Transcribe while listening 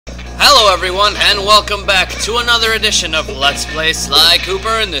Hello everyone, and welcome back to another edition of Let's Play Sly Cooper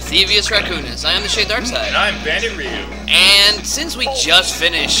and the Theivous Raccoonus. I am the Shade Darkside. And I'm EXBanditryu. And since we just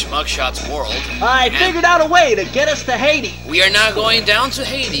finished Mugshot's world, I figured out a way to get us to Haiti. We are now going down to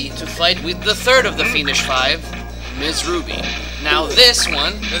Haiti to fight with the third of the Fiendish Five, Ms. Ruby. Now this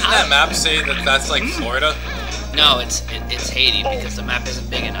one... Doesn't that map say that that's like Florida? No, it's Haiti because the map isn't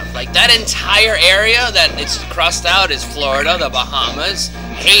big enough. Like, that entire area that it's crossed out is Florida, the Bahamas,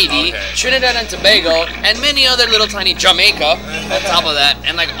 Haiti, Trinidad and Tobago, and many other little tiny Jamaica on top of that,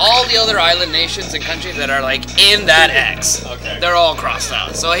 and like all the other island nations and countries that are like in that X. Okay. They're all crossed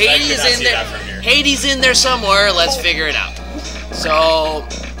out. So Haiti's in there. Haiti's in there somewhere. Let's figure it out. So,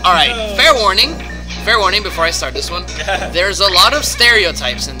 all right. Fair warning before I start this one. There's a lot of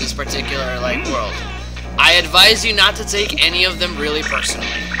stereotypes in this particular like world. I advise you not to take any of them really personally.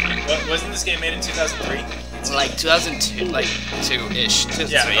 Wasn't this game made in 2003? Like 2002, like 2-ish.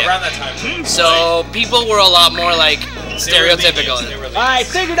 Yeah, around that time. So people were a lot more like stereotypical. I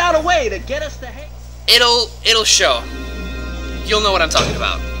figured out a way to get us to Haiti. It'll show. You'll know what I'm talking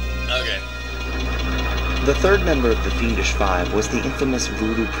about. Okay. The third member of the Fiendish Five was the infamous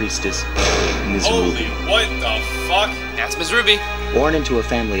voodoo priestess, Ms. Ruby. Holy, what the fuck? That's Ms. Ruby. Born into a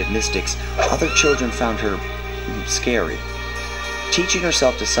family of mystics, other children found her scary. Teaching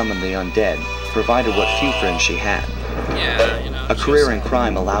herself to summon the undead provided what few friends she had. Yeah, you know. A career in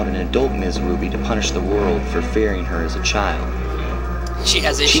crime allowed an adult Ms. Ruby to punish the world for fearing her as a child. She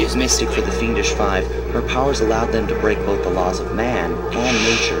has issues. Chief mystic for the Fiendish Five, her powers allowed them to break both the laws of man and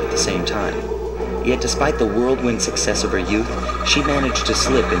nature at the same time. Yet despite the whirlwind success of her youth, she managed to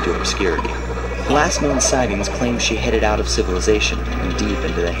slip into obscurity. Last known sightings claim she headed out of civilization and deep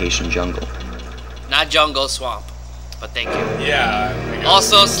into the Haitian jungle. Not jungle, swamp. But thank you. Yeah.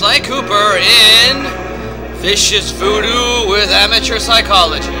 Also, Sly Cooper in Vicious Voodoo with Amateur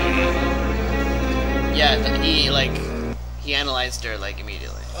Psychology. Yeah, he analyzed her like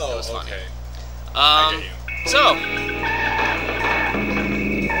immediately. Oh, that was funny. Okay. I get you. So.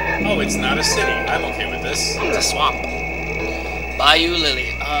 Oh, it's not a city. I'm okay with this. It's a swamp. Bayou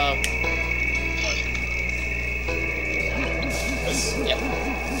Lily. Yep.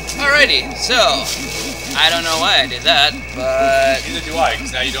 Alrighty, so I don't know why I did that, but neither do I,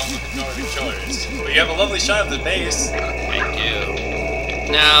 because now you don't know where the killer is. But you have a lovely shot of the base. I do.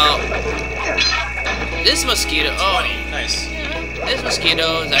 Now, this mosquito. Oh, nice. This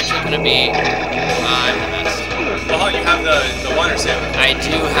mosquito is actually gonna be the best. Well, you have the water saver. I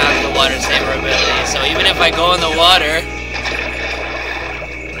do have the water saver ability, so even if I go in the water,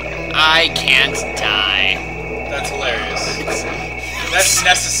 I can't die. That's hilarious. That's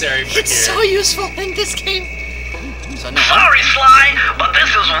necessary for It's so useful in this game. So now. Sorry, Sly, but this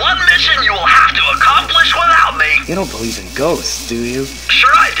is one mission you will have to accomplish without me. You don't believe in ghosts, do you?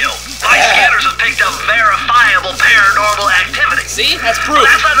 Sure I do. My scanners have picked up verifiable paranormal activity. See? That's proof.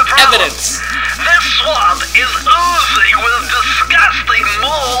 That's not the problem. Evidence. This swamp is oozing with disgusting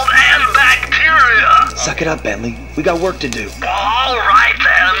mold and bacteria. Suck it up, Bentley. We got work to do. All right,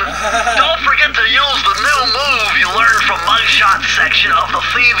 then. Don't forget to use the new move you learned from Mugshot's section of the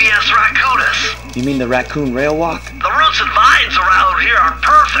Theivous Raccoonus. You mean the raccoon rail walk? The roots and vines around here are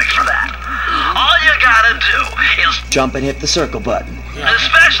perfect for that. All you gotta do is jump and hit the circle button.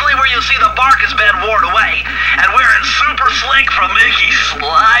 especially where you see the bark has been worn away, and where it's super slick from icky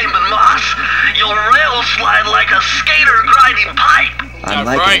slime and moss, you'll rail slide like a skater grinding pipe. I'm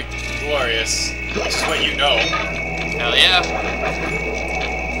liking it. Glorious. This is what you know. Hell yeah.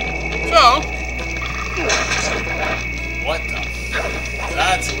 So. What the?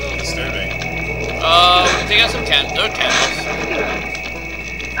 That's a little disturbing. Take out some candles.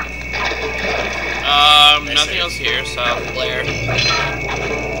 Nothing else here, so Blair.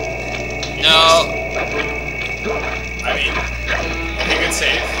 No. I mean, okay, good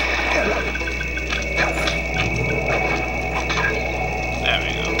save. There we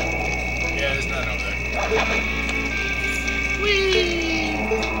go. Yeah, there's none over there. Whee!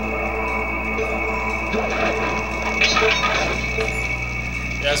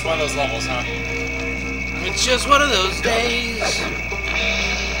 Yeah, it's one of those levels, huh? It's just one of those days.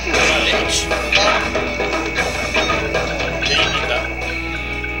 Bitch. Yeah, you need that.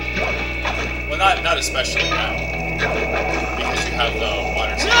 Well, not especially now. Because you have the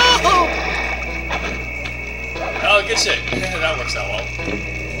water saver. No! Oh, good shit. That works out well.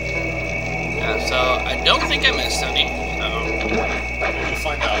 Yeah, so I don't think I missed any. So We'll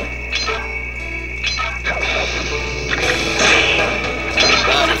find out.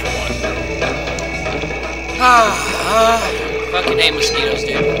 Fucking hate mosquitoes,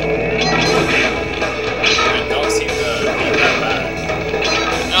 dude. They don't seem to be that bad.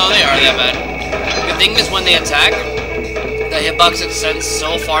 No, they are. are that bad. The thing is, when they attack, the hitbox extends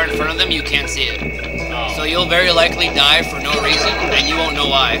so far in front of them you can't see it. Oh. So you'll very likely die for no reason, and you won't know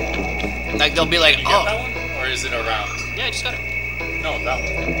why. Like, they'll be like, Did you get that one? Or is it around? Yeah, I just got it. No, that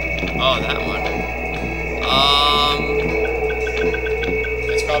one. Oh, that one.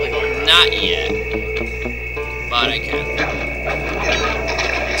 It's probably going around. Not yet. But I can. No,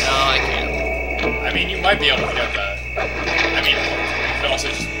 I can't. I mean, you might be able to get that. I mean, you could also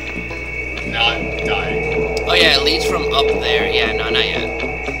just not die. Oh yeah, it leads from up there. Yeah, no, not yet.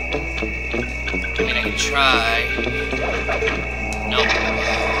 I mean, I can try. Nope.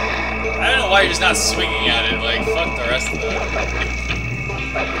 I don't know why you're just not swinging at it. Like, fuck the rest of the...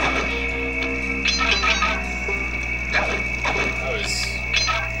 That was...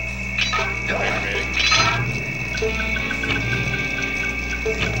 aggravating.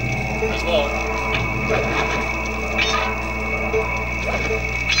 As well.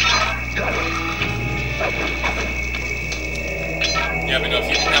 Yeah, but no, if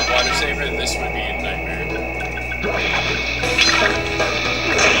you didn't have water saver, this would be a nightmare.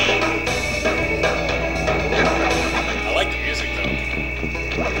 I like the music though.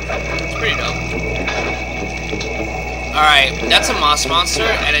 It's pretty dope. Alright, that's a moss monster,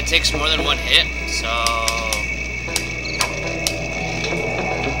 and it takes more than one hit, so...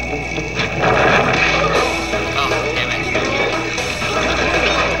 Oh, damn it.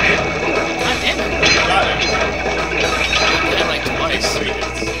 God damn it. Got it. I hit him like twice. 3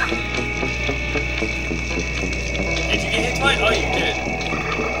 hits. Did you get hit twice? Oh, you did.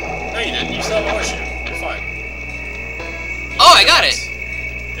 No, you didn't. You still have a horseshoe. You're fine. Oh, I got it!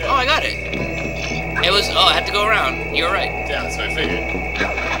 Yeah. Oh, I got it. It was... Oh, I had to go around. You were right. Yeah, that's what I figured.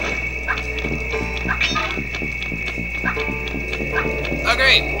 Oh,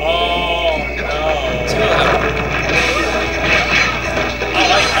 great. Oh, no. Two of them.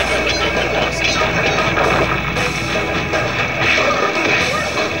 Oh, I get like the hitboxes.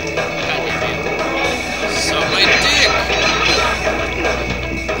 God damn you. Suck my dick!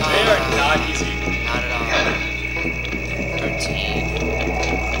 They are not easy. Not at all. 13.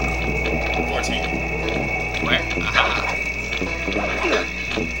 14. Where? Aha.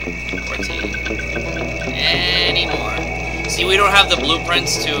 14. Any more. See, we don't have the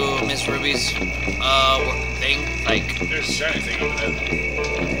blueprints to Miss Ruby's thing. Like, There's a shiny thing over there.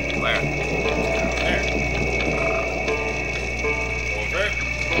 where? There. Over.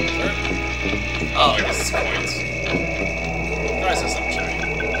 Over. Oh, I guess it's coins. Probably says something shiny.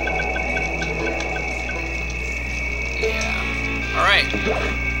 yeah. Alright.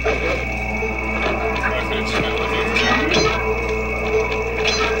 Or I could have just went looking at the checkpoint.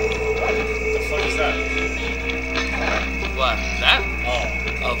 What the fuck is that? What? That? Oh,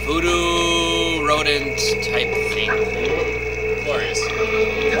 A voodoo rodent type thing. glorious.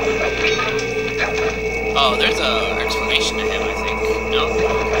 Oh, there's a explanation to him, I think. No?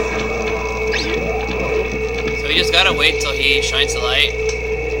 So we just gotta wait till he shines the light.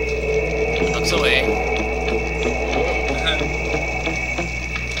 Looks away.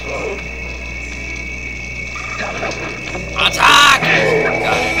 Attack!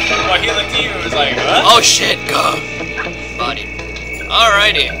 Got it. Well, he looked at you and was like, what? Oh shit, go! Body.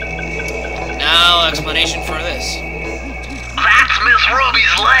 Alrighty. Now, explanation for this. That's Miss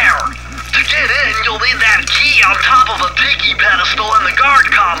Ruby's lair. To get in, you'll need that key on top of a tiki pedestal in the guard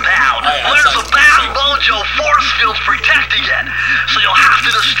compound. Oh, yeah, that There's a sounds bad interesting. mojo force field protecting it, so you'll have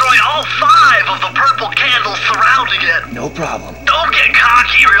to destroy all 5 of the purple candles surrounding it. No problem. Don't get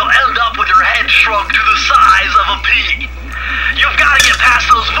cocky or you'll end up with your head shrunk to the size of a pea. You've got to get past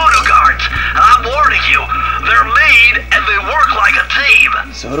those voodoo guards, and I'm warning you, they're mean and they work like a team.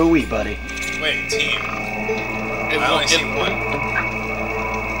 So do we, buddy. Wait, team. It I only see one.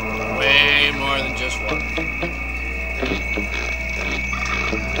 Way more than just one.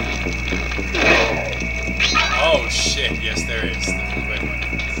 Oh shit, yes there is. Wait a minute.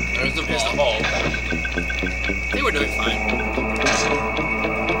 There's the There's the ball. hole. I think we're doing fine.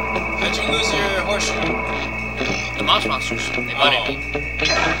 How'd you lose your horseshoe? The moss monsters, they butted me.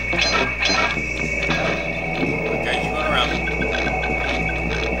 Okay, keep going around.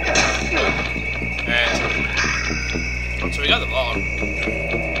 And So we got the ball.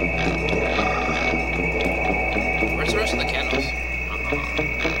 Where's the rest of the candles? Uh-oh.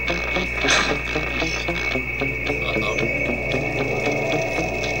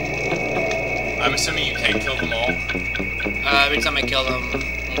 I'm assuming you can't kill them all. Every time I kill them,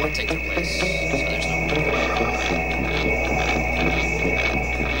 more take their place. So there's no...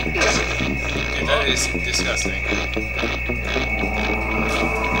 Dude, that is disgusting.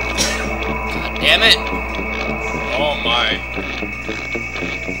 God damn it! Oh my.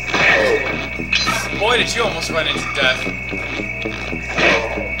 boy, did you almost run into death.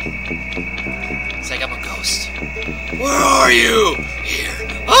 It's like I'm a ghost. Where are you? Here.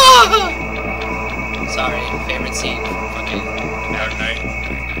 Ah! Sorry, favorite scene. Fucking Dark Knight.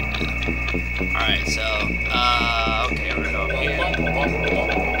 Alright, so, okay, we're gonna go up here.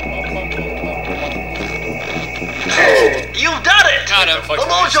 You've done it! Got him. The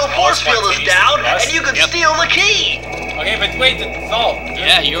Mojo force field is down, and you can steal the key! Okay, but wait, the vault.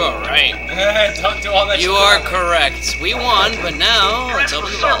 Yeah, you are right. Don't do all that shit. You are correct. We won, but now let's Press the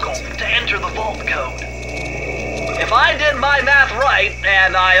open the circle vault. to enter the vault code. If I did my math right,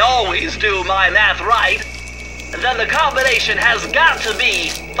 and I always do my math right, then the combination has got to be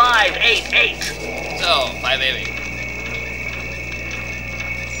 588. So, 588.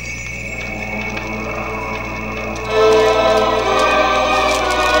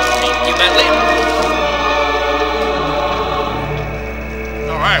 Thank you, Bentley.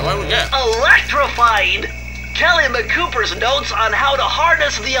 Alright, what do we get? Electrified! Kelly McCooper's notes on how to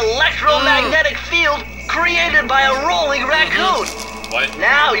harness the electromagnetic field created by a rolling raccoon. What?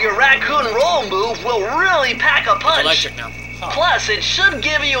 Now your raccoon roll move will really pack a It's punch. electric now. Plus, it should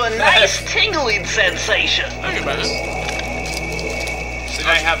give you a nice tingling sensation. Thank you, Bentley. Should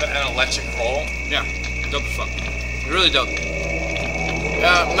I have an electric roll? Yeah, dope as fuck. Really dope.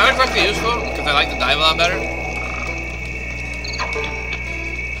 Not exactly useful, because I like to dive a lot better.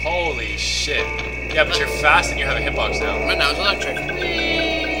 Holy shit. Yeah, but you're fast and you have a hitbox now. But now it's electric.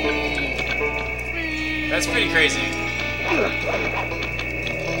 That's pretty crazy.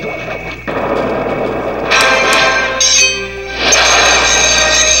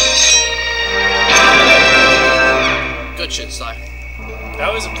 Good shit, Sly.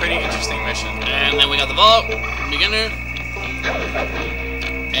 That was a pretty interesting mission. And then we got the vault, beginner.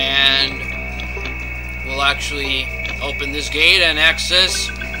 And we'll actually open this gate and access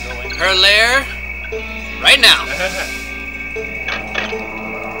her lair right now.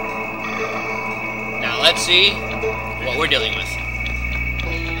 Now let's see what we're dealing with.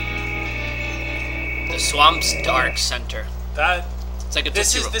 The swamp's dark center. That It's like a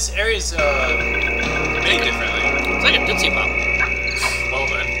Tootsie Roll. this area's made differently. It's like a Tootsie Pop. Well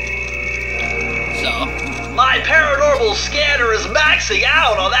then. So, My paranormal scanner is maxing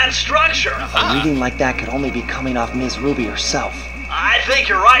out on that structure. A reading like that could only be coming off Ms. Ruby herself. I think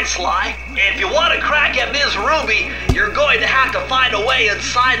you're right, Sly. If you want to crack at Ms. Ruby, you're going to have to find a way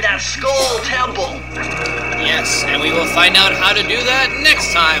inside that skull temple. yes, and we will find out how to do that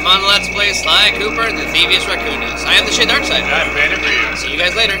next time on Let's Play Sly Cooper and the Theivous Raccoonus. I am the Shade Darkside. I'm EXBanditryu. See you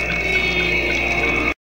guys later.